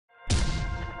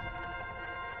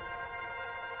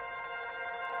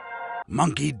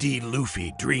Monkey D.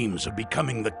 Luffy dreams of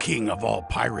becoming the king of all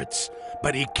pirates,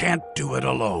 but he can't do it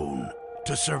alone.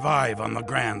 To survive on the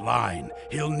Grand Line,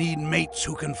 he'll need mates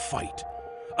who can fight.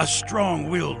 A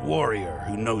strong-willed warrior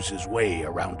who knows his way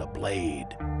around a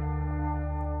blade.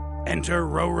 Enter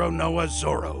Roronoa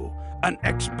Zoro, an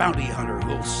ex-bounty hunter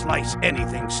who'll slice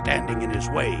anything standing in his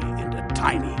way into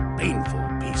tiny, painful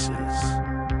pieces.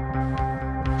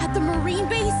 At the Marine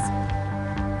base,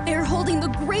 they're holding the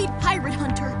great pirate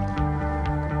hunter,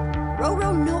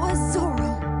 Roronoa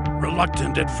Zoro.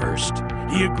 Reluctant at first,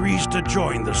 he agrees to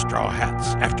join the Straw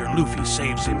Hats after Luffy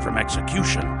saves him from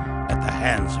execution at the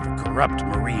hands of a corrupt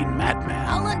marine madman.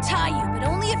 I'll untie you, but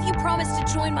only if you promise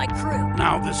to join my crew.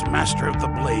 Now this master of the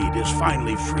blade is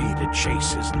finally free to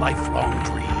chase his lifelong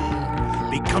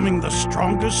dream, becoming the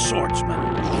strongest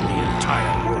swordsman in the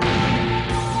entire world.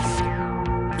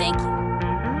 Thank you.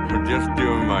 I'm just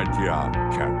doing my job,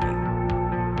 Captain.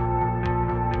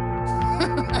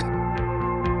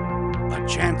 A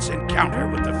chance encounter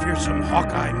with the fearsome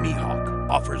Hawkeye Mihawk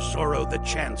offers Zoro the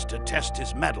chance to test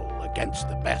his mettle against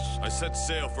the best. I set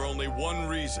sail for only one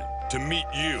reason, to meet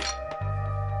you.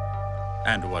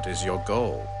 And what is your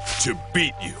goal? To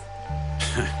beat you.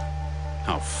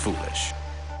 How foolish.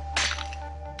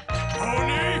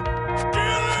 Pony!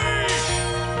 Skilly!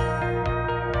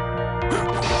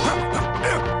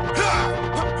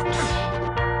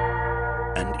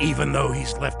 And even though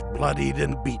he's left bloodied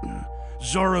and beaten,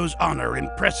 Zoro's honor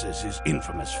impresses his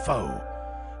infamous foe,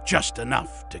 just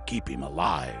enough to keep him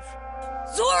alive.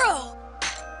 Zoro!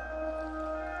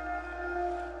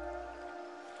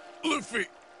 Luffy!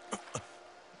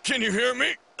 Can you hear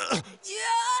me?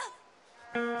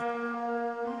 Yeah?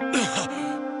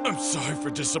 I'm sorry for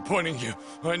disappointing you.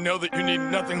 I know that you need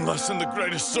nothing less than the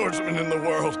greatest swordsman in the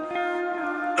world.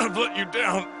 I've let you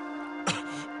down.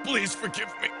 Please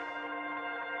forgive me.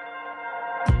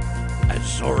 As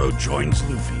Zoro joins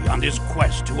Luffy on his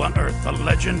quest to unearth the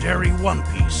legendary One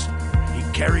Piece, he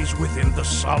carries with him the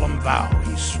solemn vow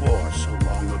he swore so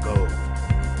long ago.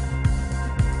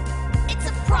 It's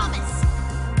a promise.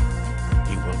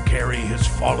 He will carry his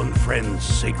fallen friend's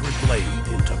sacred blade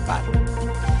into battle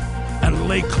and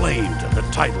lay claim to the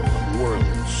title of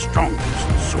world's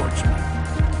strongest swordsman.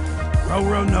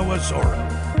 Roronoa Zoro,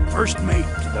 first mate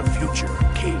to the future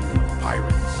king